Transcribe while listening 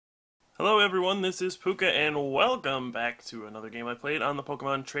Hello everyone, this is Pooka and welcome back to another game I played on the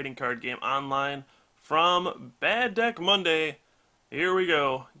Pokemon Trading Card Game Online from Bad Deck Monday. Here we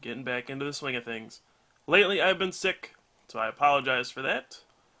go, getting back into the swing of things. Lately I've been sick, so I apologize for that.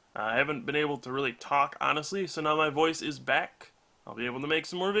 I haven't been able to really talk honestly, so now my voice is back. I'll be able to make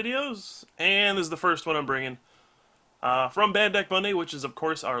some more videos, and this is the first one I'm bringing from Bad Deck Monday, which is of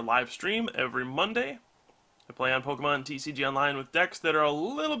course our live stream every Monday. I play on Pokemon TCG Online with decks that are a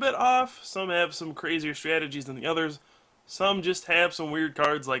little bit off. Some have some crazier strategies than the others. Some just have some weird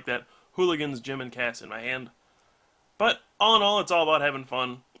cards like that Hooligan's Gym and Cass in my hand. But all in all, it's all about having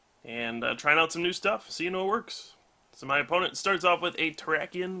fun and trying out some new stuff, so you know it works. So my opponent starts off with a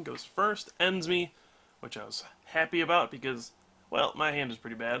Terrakion, goes first, ends me, which I was happy about because, well, my hand is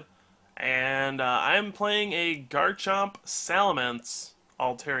pretty bad. And I'm playing a Garchomp Salamence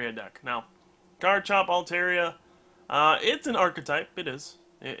Altaria deck. Now, Garchomp Altaria, it's an archetype, it is.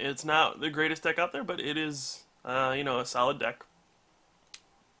 It's not the greatest deck out there, but it is, a solid deck.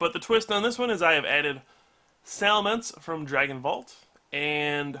 But the twist on this one is I have added Salamence from Dragon Vault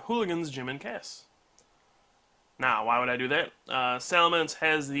and Hooligan's Gym and Cass. Now, why would I do that? Salamence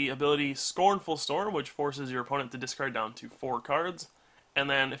has the ability Scornful Storm, which forces your opponent to discard down to 4 cards.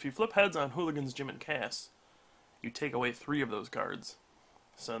 And then if you flip heads on Hooligan's Gym and Cass, you take away 3 of those cards.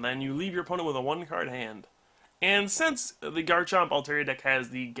 So then you leave your opponent with a 1-card hand. And since the Garchomp Altaria deck has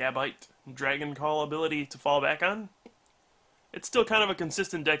the Gabite Dragon Call ability to fall back on, it's still kind of a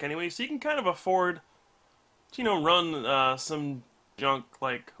consistent deck anyway, so you can kind of afford to, run some junk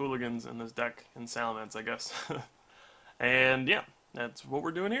like Hooligans in this deck in Salamence, I guess. And yeah, that's what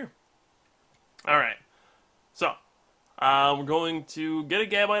we're doing here. Alright, so we're going to get a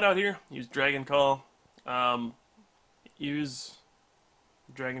Gabite out here, use Dragon Call, use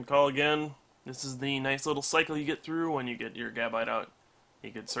Dragon Call again. This is the nice little cycle you get through when you get your Gabite out.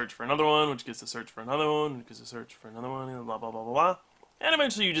 You could search for another one, which gets to search for another one, which gets to search for another one, blah blah blah blah blah. And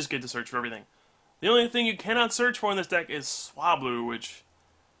eventually you just get to search for everything. The only thing you cannot search for in this deck is Swablu, which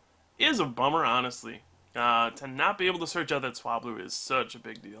is a bummer, honestly. To not be able to search out that Swablu is such a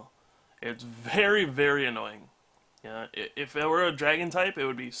big deal. It's very, very annoying. If it were a dragon type, it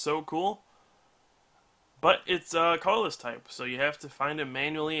would be so cool. But it's a colorless type, so you have to find it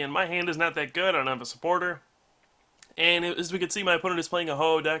manually, and my hand is not that good. I don't have a supporter. And as we can see, my opponent is playing a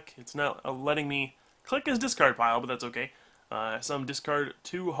Ho-Oh deck. It's not letting me click his discard pile, but that's okay. Some discard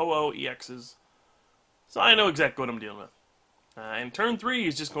 2 Ho-Oh EXs. So I know exactly what I'm dealing with. And turn 3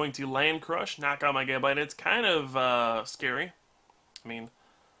 is just going to Land Crush, knock out my Gabite. It's kind of scary. I mean,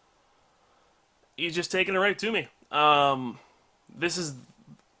 he's just taking it right to me. This is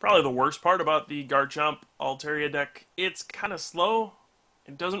probably the worst part about the Garchomp Altaria deck. It's kind of slow.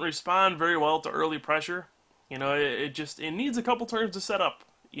 It doesn't respond very well to early pressure. It needs a couple turns to set up.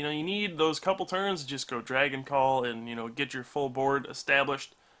 You need those couple turns to just go Dragon Call and, get your full board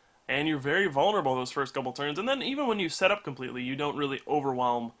established. And you're very vulnerable those first couple turns. And then even when you set up completely, you don't really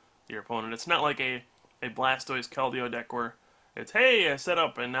overwhelm your opponent. It's not like a Blastoise Keldeo deck where it's, hey, I set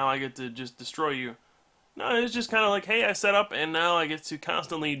up and now I get to just destroy you. No, it's just kind of like, hey, I set up, and now I get to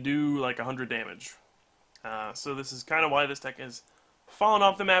constantly do like 100 damage. So this is kind of why this deck has fallen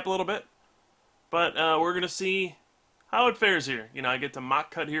off the map a little bit. But we're going to see how it fares here. I get to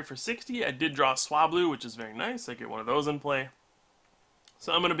Mock Cut here for 60. I did draw Swablu, which is very nice. I get one of those in play.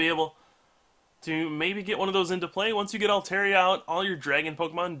 So I'm going to be able to maybe get one of those into play. Once you get Altaria out, all your Dragon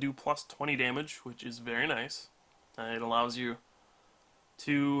Pokemon do plus 20 damage, which is very nice. It allows you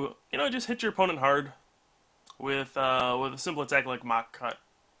to, just hit your opponent hard with a simple attack like Mock Cut.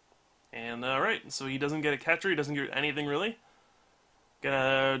 And right, so he doesn't get a catcher, he doesn't get anything really.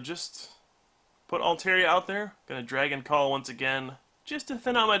 Gonna just put Altaria out there. Gonna Dragon Call once again, just to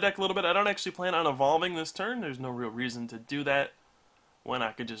thin out my deck a little bit. I don't actually plan on evolving this turn. There's no real reason to do that when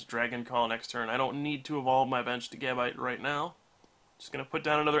I could just Dragon Call next turn. I don't need to evolve my bench to Gabite right now. Just gonna put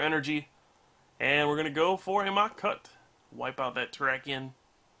down another energy, and we're gonna go for a Mock Cut. Wipe out that Terrakion.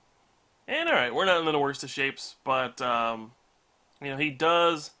 And alright, we're not in the worst of shapes, but, he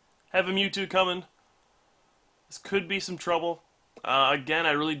does have a Mewtwo coming. This could be some trouble. Again,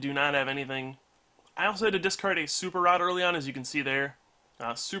 I really do not have anything. I also had to discard a Super Rod early on, as you can see there.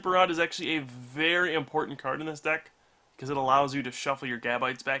 Super Rod is actually a very important card in this deck, because it allows you to shuffle your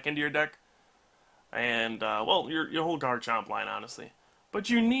Gabites back into your deck. And, well, your whole Garchomp line, honestly. But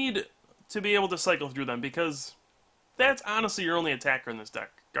you need to be able to cycle through them, because that's honestly your only attacker in this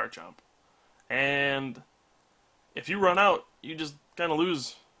deck, Garchomp. And if you run out, you just kind of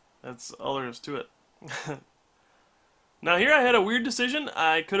lose. That's all there is to it. Now here I had a weird decision.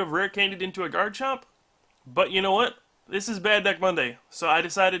 I could have rare candied into a Garchomp, but you know what? this is Bad Deck Monday, so I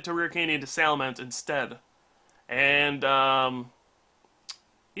decided to Rare Candy into Salamence instead. And,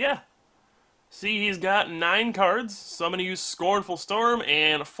 yeah. See, he's got 9 cards, so I'm going to use Scornful Storm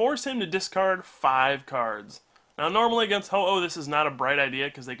and force him to discard 5 cards. Now, normally against Ho-Oh, this is not a bright idea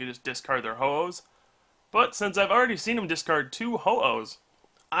because they could just discard their Ho-Ohs. But since I've already seen him discard 2 Ho-Ohs,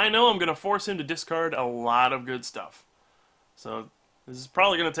 I know I'm going to force him to discard a lot of good stuff. So, this is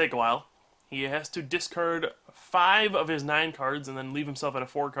probably going to take a while. He has to discard 5 of his 9 cards and then leave himself at a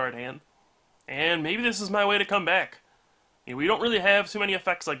 4-card hand. And maybe this is my way to come back. You know, we don't really have too many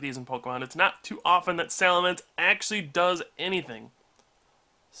effects like these in Pokemon. It's not too often that Salamence actually does anything.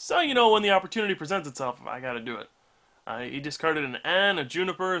 So, you know, when the opportunity presents itself, I gotta do it. He discarded an N, a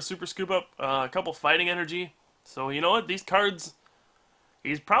Juniper, a Super Scoop Up, a couple Fighting Energy. So, you know what? These cards,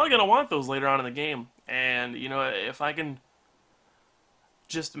 he's probably gonna want those later on in the game. And, you know, if I can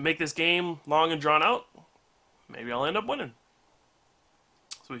just make this game long and drawn out, maybe I'll end up winning.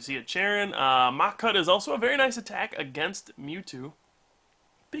 So we see a Charon. Mach Cut is also a very nice attack against Mewtwo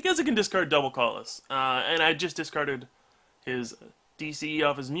because it can discard double colorless. And I just discarded his DCE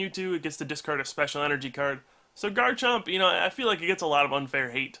off his Mewtwo. It gets to discard a special energy card. So Garchomp, you know, I feel like it gets a lot of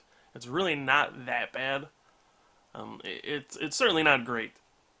unfair hate. It's really not that bad. It's certainly not great,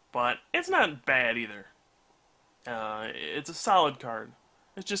 but it's not bad either. It's a solid card.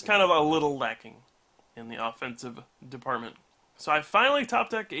 It's just kind of a little lacking in the offensive department. So I finally top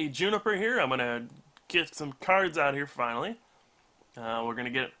deck a Juniper here. I'm going to get some cards out here finally. We're going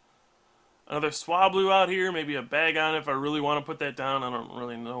to get another Swablu out here, maybe a Bagon if I really want to put that down. I don't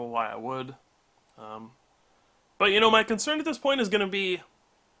really know why I would. But, you know, my concern at this point is going to be,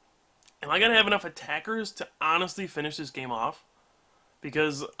 am I going to have enough attackers to honestly finish this game off?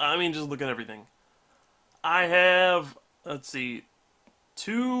 Because, I mean, just look at everything. I have, let's see,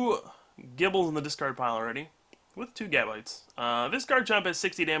 2 Gibbles in the discard pile already, with 2 Gabites. This Garchomp has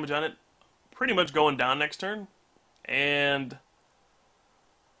 60 damage on it, pretty much going down next turn, and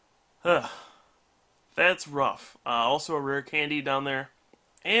that's rough. Also a Rare Candy down there,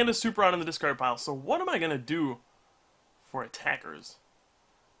 and a Super Rod in the discard pile. So what am I going to do for attackers?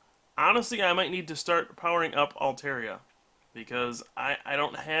 Honestly, I might need to start powering up Altaria, because I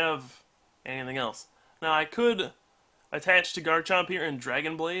don't have anything else. Now, I could attach to Garchomp here and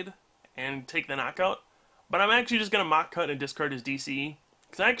Dragon Blade and take the knockout, but I'm actually just going to Mach Cut and discard his DCE,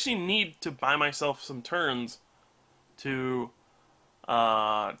 because I actually need to buy myself some turns to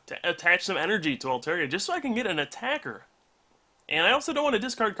attach some energy to Altaria, just so I can get an attacker. And I also don't want to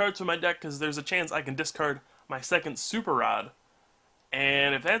discard cards from my deck, because there's a chance I can discard my second Super Rod.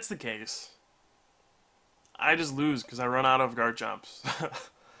 And if that's the case, I just lose, because I run out of Garchomps.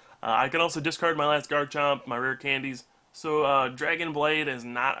 I can also discard my last Garchomp, my rare candies, so Dragon Blade is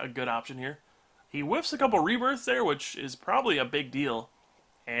not a good option here. He whiffs a couple rebirths there, which is probably a big deal.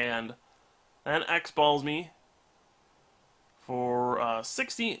 And then X-Balls me for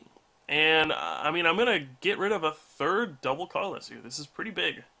 16. And, I mean, I'm going to get rid of a 3rd double colorless here. This is pretty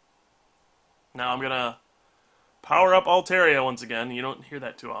big. Now I'm going to power up Altaria once again. You don't hear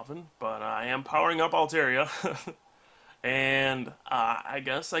that too often, but I am powering up Altaria. And I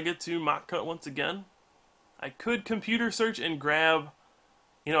guess I get to Mach Cut once again. I could computer search and grab,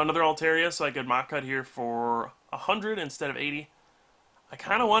 you know, another Altaria, so I could Mach Cut here for 100 instead of 80. I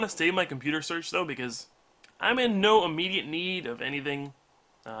kind of want to save my computer search, though, because I'm in no immediate need of anything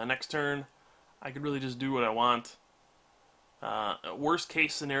next turn. I could really just do what I want. Worst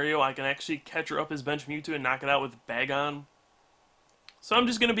case scenario, I can actually catch her up his bench Mewtwo and knock it out with Bagon. So I'm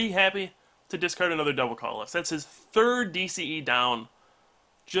just going to be happy to discard another double colorless. That's his 3rd DCE down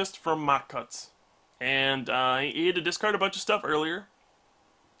just from Mach Cuts. And he had to discard a bunch of stuff earlier.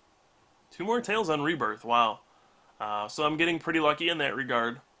 2 more Tails on Rebirth, wow. So I'm getting pretty lucky in that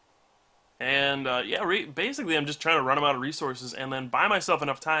regard. And yeah, basically I'm just trying to run him out of resources and then buy myself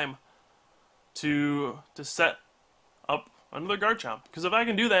enough time to set up another Garchomp. Because if I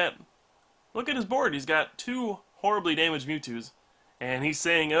can do that, look at his board. He's got 2 horribly damaged Mewtwo's. And he's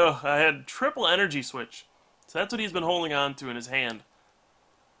saying, oh, I had triple energy switch. So that's what he's been holding on to in his hand.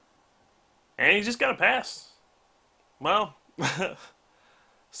 And he's just got to pass. Well,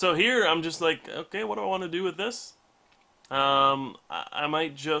 so here I'm just like, okay, what do I want to do with this? I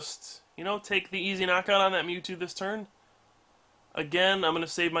might just, you know, take the easy knockout on that Mewtwo this turn. Again, I'm going to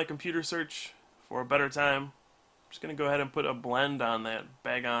save my computer search for a better time. I'm just going to go ahead and put a blend on that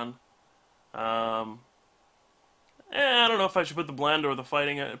Bagon. I don't know if I should put the blend or the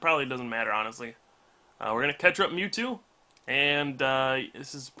fighting. It probably doesn't matter, honestly. We're going to catch up Mewtwo. And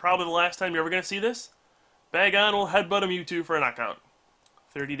this is probably the last time you're ever going to see this. Bagon will headbutt a Mewtwo for a knockout.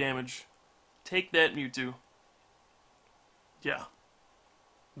 30 damage. Take that, Mewtwo. Yeah,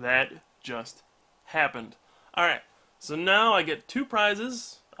 that just happened. Alright, so now I get 2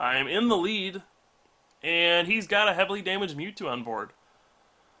 prizes. I am in the lead. And he's got a heavily damaged Mewtwo on board.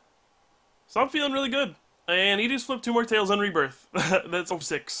 So I'm feeling really good. And he just flipped 2 more tails on Rebirth. That's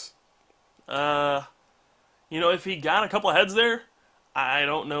 06. You know, if he got a couple heads there, I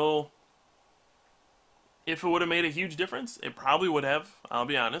don't know if it would have made a huge difference. It probably would have, I'll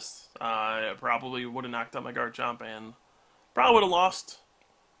be honest. It probably would have knocked out my Garchomp and probably would have lost.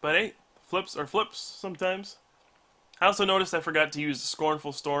 But hey, flips are flips sometimes. I also noticed I forgot to use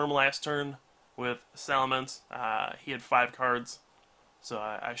Scornful Storm last turn with Salamence. He had 5 cards, so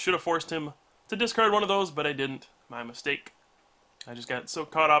I should have forced him to discard one of those, but I didn't. My mistake. I just got so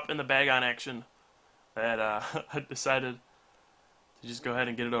caught up in the bag-on action that I decided to just go ahead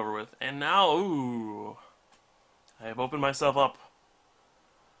and get it over with. And now, ooh, I have opened myself up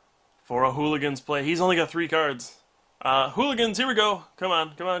for a Hooligans play. He's only got 3 cards. Hooligans, here we go. Come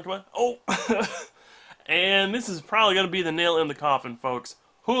on, come on, come on. Oh! And this is probably going to be the nail in the coffin, folks.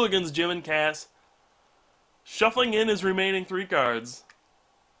 Hooligans, Jim and Cass, shuffling in his remaining 3 cards.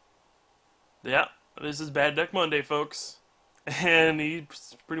 Yeah, this is Bad Deck Monday, folks. And he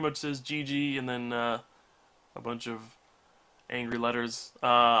pretty much says GG and then a bunch of angry letters.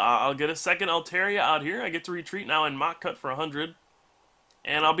 I'll get a second Altaria out here. I get to retreat now and Mock Cut for 100.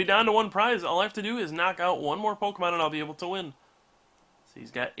 And I'll be down to 1 prize. All I have to do is knock out 1 more Pokemon and I'll be able to win. So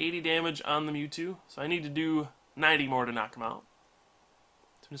he's got 80 damage on the Mewtwo. So I need to do 90 more to knock him out.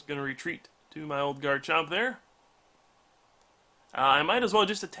 So I'm just going to retreat to my old Garchomp there. I might as well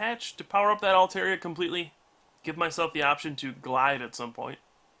just attach to power up that Altaria completely. Give myself the option to glide at some point.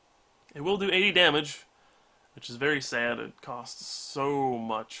 It will do 80 damage, which is very sad. It costs so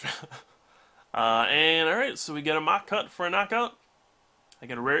much. And alright, so we get a Mock Cut for a knockout. I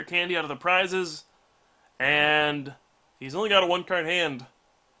get a rare candy out of the prizes. And he's only got a 1-card hand.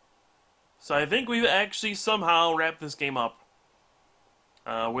 So I think we've actually somehow wrapped this game up.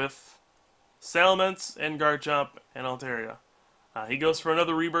 With Salamence and Garchomp and Altaria. He goes for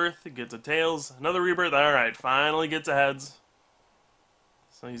another Rebirth, gets a Tails, another Rebirth, alright, finally gets a Heads.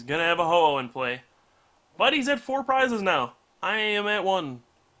 So he's gonna have a Ho-Oh in play. But he's at 4 prizes now. I am at 1.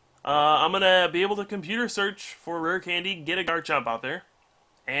 I'm gonna be able to computer search for rare candy, get a Garchomp out there.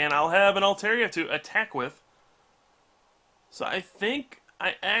 And I'll have an Altaria to attack with. So I think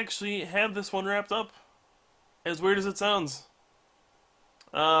I actually have this one wrapped up. As weird as it sounds.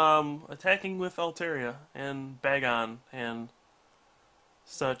 Attacking with Altaria and Bagon and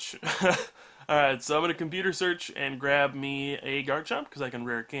such. Alright, so I'm going to computer search and grab me a Garchomp because I can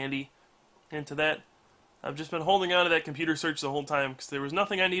rare candy into that. I've just been holding on to that computer search the whole time because there was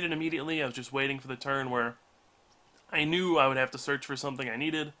nothing I needed immediately. I was just waiting for the turn where I knew I would have to search for something I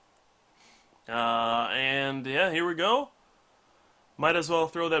needed. And yeah, here we go. Might as well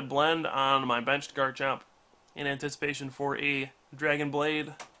throw that blend on my benched Garchomp in anticipation for a Dragon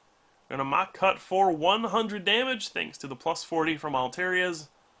Blade. Gonna Mock Cut for 100 damage, thanks to the plus 40 from Altaria's.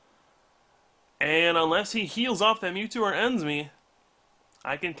 And unless he heals off that Mewtwo or ends me,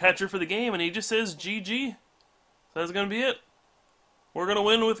 I can catch her for the game, and he just says GG. So that's gonna be it. We're gonna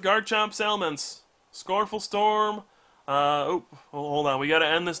win with Garchomp Salamence. Scornful Storm. Oh, hold on. We gotta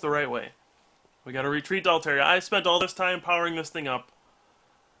end this the right way. We gotta retreat to Altaria. I spent all this time powering this thing up,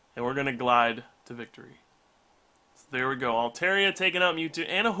 and we're gonna glide to victory. There we go. Altaria taking out Mewtwo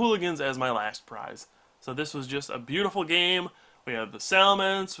and a Hooligans as my last prize. So this was just a beautiful game. We have the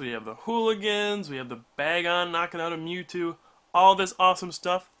Salamence, we have the Hooligans, we have the Bagon knocking out a Mewtwo. All this awesome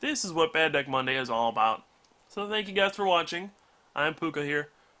stuff. This is what Bad Deck Monday is all about. So thank you guys for watching. I'm Pooka here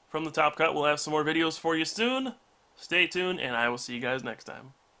from the Top Cut. We'll have some more videos for you soon. Stay tuned, and I will see you guys next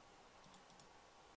time.